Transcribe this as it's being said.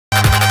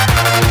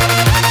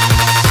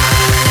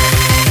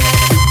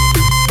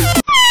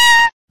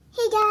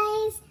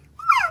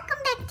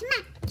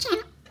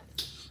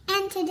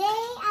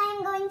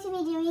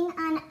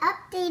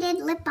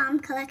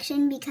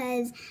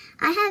because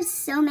I have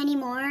so many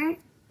more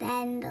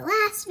than the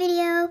last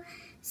video.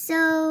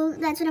 So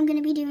that's what I'm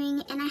going to be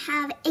doing. And I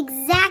have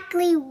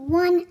exactly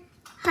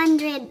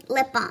 100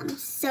 lip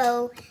balms.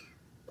 So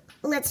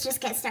let's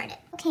just get started.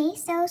 Okay,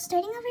 so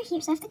starting over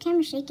here, so if the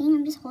camera's shaking,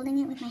 I'm just holding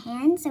it with my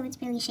hand, so it's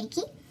really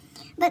shaky.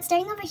 But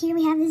starting over here,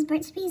 we have this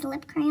Burt's Bees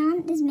lip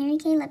crayon, this Mary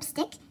Kay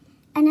lipstick,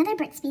 another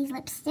Burt's Bees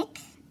lipstick,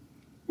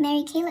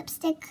 Mary Kay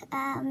lipstick,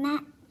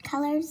 matte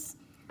colors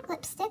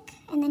lipstick,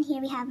 and then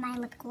here we have my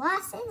lip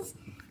glosses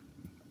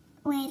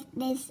with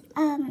this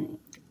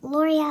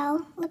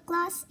L'Oreal lip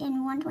gloss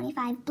in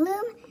 125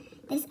 Bloom,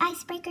 this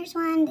Icebreakers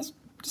one, this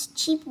just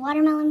cheap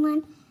watermelon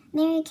one,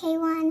 Mary Kay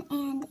one,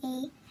 and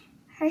a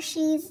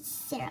Hershey's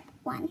syrup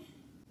one.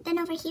 Then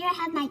over here I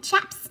have my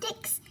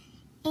chapsticks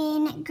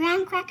in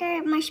graham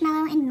cracker,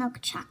 marshmallow, and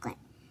milk chocolate.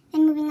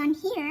 Then moving on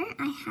here,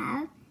 I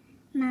have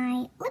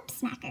my lip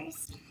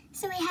smackers.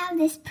 So we have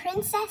this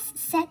princess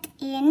set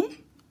in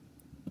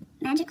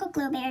magical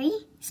glowberry,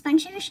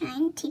 sponge sugar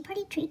shine, tea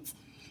party treats,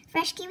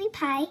 fresh kiwi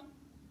pie,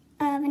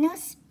 vanilla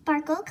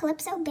sparkle,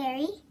 calypso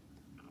berry,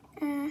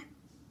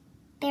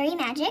 berry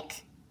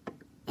magic,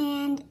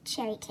 and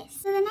cherry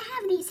kiss. So then I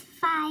have these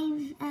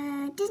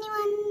 5 Disney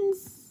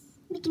ones,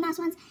 Mickey Mouse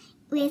ones,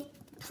 with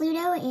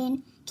Pluto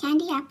in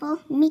candy apple,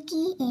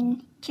 Mickey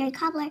in cherry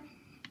cobbler,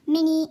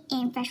 Minnie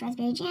in fresh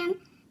raspberry jam,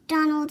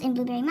 Donald in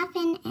blueberry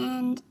muffin,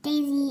 and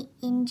Daisy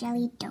in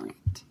jelly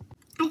donut.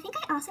 I think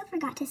I also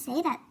forgot to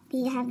say that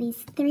we have these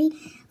 3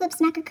 lip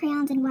smacker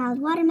crayons in wild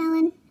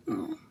watermelon,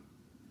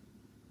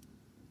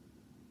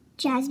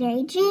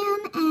 jazzberry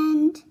jam,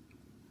 and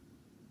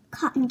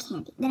cotton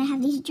candy. Then I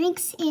have these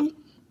drinks in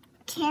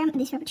caramel,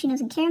 these frappuccinos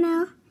in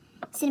caramel,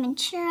 cinnamon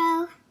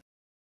churro,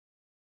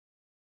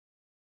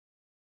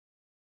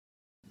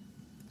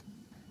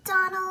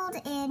 Donald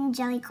in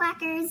jelly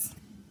quackers,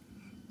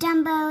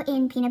 Dumbo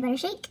in peanut butter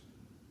shake,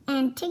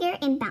 and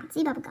Tigger in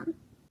bouncy bubblegum.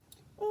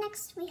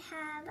 Next we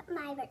have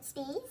my Burt's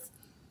Bees.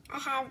 I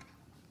have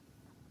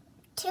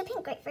 2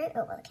 pink grapefruit,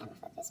 oh will the camera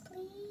focus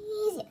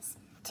please, yes.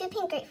 2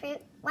 pink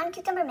grapefruit, 1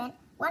 cucumber mint,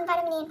 1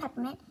 vitamin E and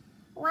peppermint,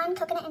 1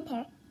 coconut and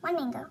pear, 1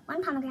 mango,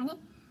 1 pomegranate,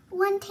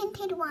 1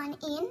 tinted one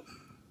in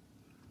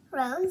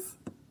rose,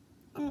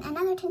 and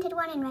another tinted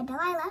one in red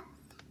Delilah.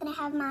 Then I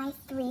have my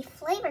 3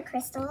 flavor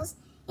crystals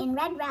in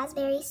red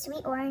raspberry,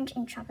 sweet orange,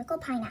 and tropical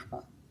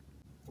pineapple.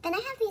 Then I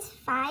have these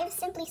 5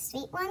 simply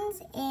sweet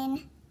ones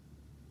in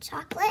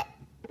chocolate,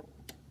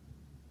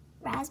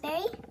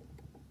 raspberry,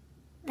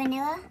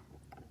 vanilla,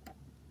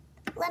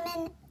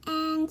 lemon,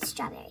 and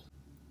strawberry.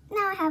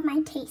 Now I have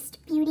my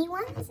Taste Beauty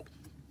ones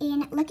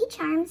in Lucky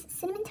Charms,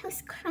 Cinnamon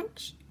Toast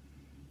Crunch,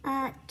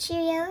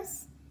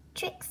 Cheerios,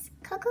 Trix,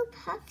 Cocoa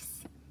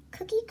Puffs,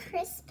 Cookie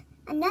Crisp,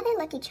 another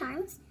Lucky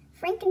Charms,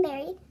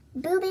 Frankenberry,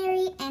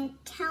 Blueberry, and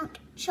Count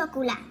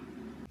Chocolat.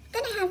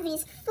 Then I have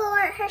these 4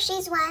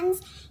 Hershey's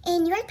ones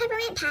in York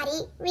Peppermint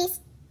Patty,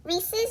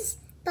 Reese's,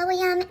 Bubble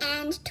Yum,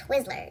 and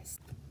Twizzlers.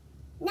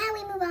 Now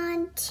we move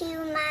on to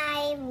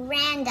my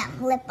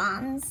random lip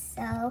balms.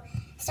 So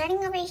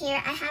starting over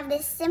here, I have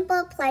this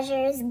Simple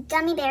Pleasures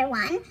Gummy Bear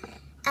one,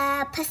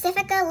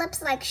 Pacifica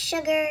Lips Like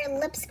Sugar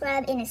lip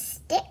scrub in a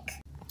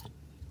stick,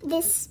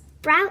 this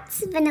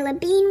Sprouts Vanilla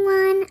Bean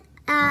one,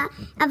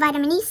 a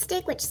vitamin E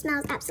stick which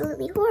smells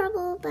absolutely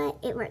horrible but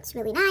it works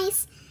really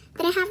nice.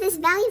 Then I have this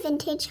Valley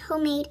Vintage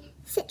Homemade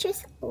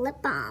Citrus Lip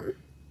Balm.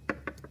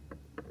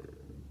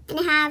 Then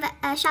I have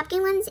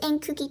Shopkin ones in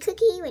Cookie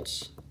Cookie,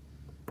 which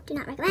do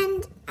not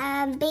recommend.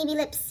 Baby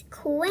Lips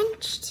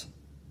Quenched.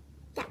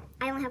 Yeah,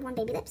 I only have 1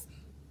 Baby Lips.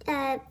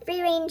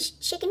 Free Range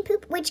Chicken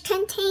Poop, which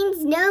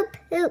contains no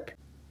poop.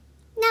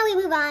 Now we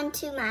move on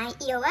to my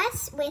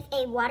EOS with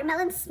a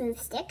Watermelon Smooth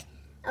Stick,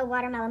 a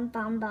Watermelon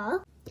Bomb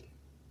Ball,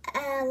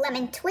 a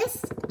Lemon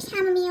Twist,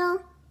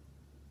 Chamomile,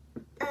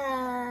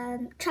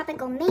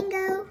 Tropical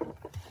Mango,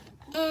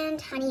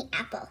 and Honey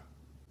Apple.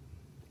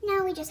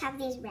 Now we just have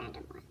these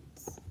random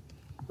ones.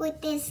 With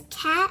this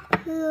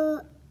cat who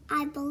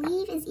I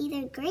believe is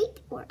either grape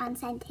or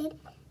unscented,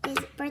 this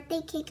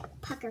Birthday Cake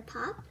Pucker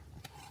Pop,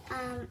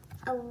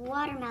 a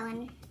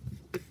Watermelon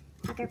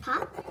Pucker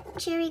Pop,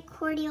 Cherry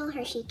Cordial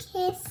Hershey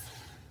Kiss,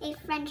 a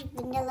French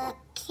Vanilla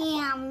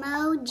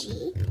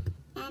Camoji,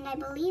 and I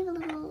believe a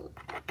little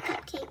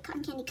cupcake,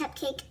 cotton candy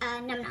cupcake,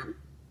 Num Num.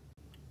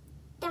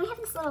 Then we have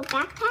this little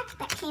backpack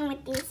that came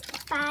with these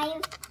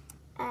 5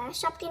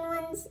 Shopkin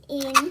ones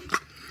in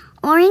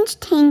Orange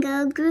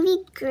Tango,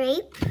 Groovy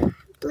Grape,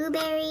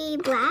 Blueberry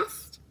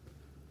Blast,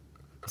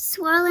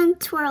 Swirl and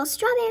Twirl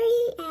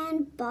Strawberry,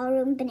 and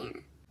Ballroom Banana.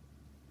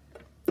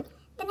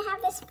 Then I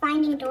have this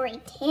Finding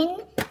Dory tin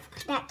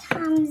that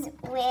comes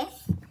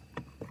with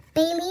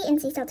Bailey in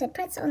Sea Salted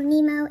Pretzel,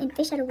 Nemo in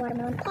Fish Out of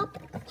Watermelon Pop,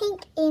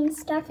 Hank in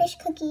Starfish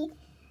Cookie,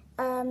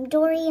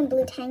 Dory in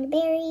Blue Tang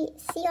Berry,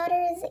 Sea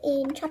Otters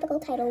in Tropical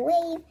Tidal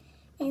Wave,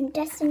 and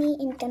Destiny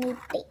in Gummy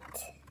Bait.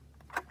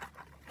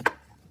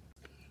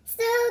 So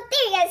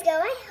there you guys go.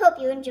 I hope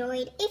you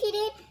enjoyed. If you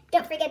did,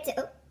 don't forget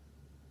to,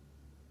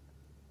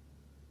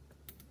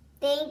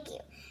 thank you.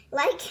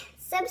 Like,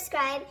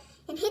 subscribe,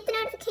 and hit the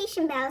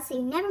notification bell so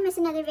you never miss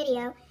another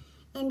video.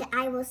 and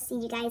I will see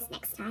you guys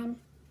next time.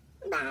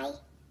 Bye.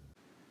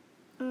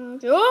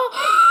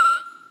 Oh!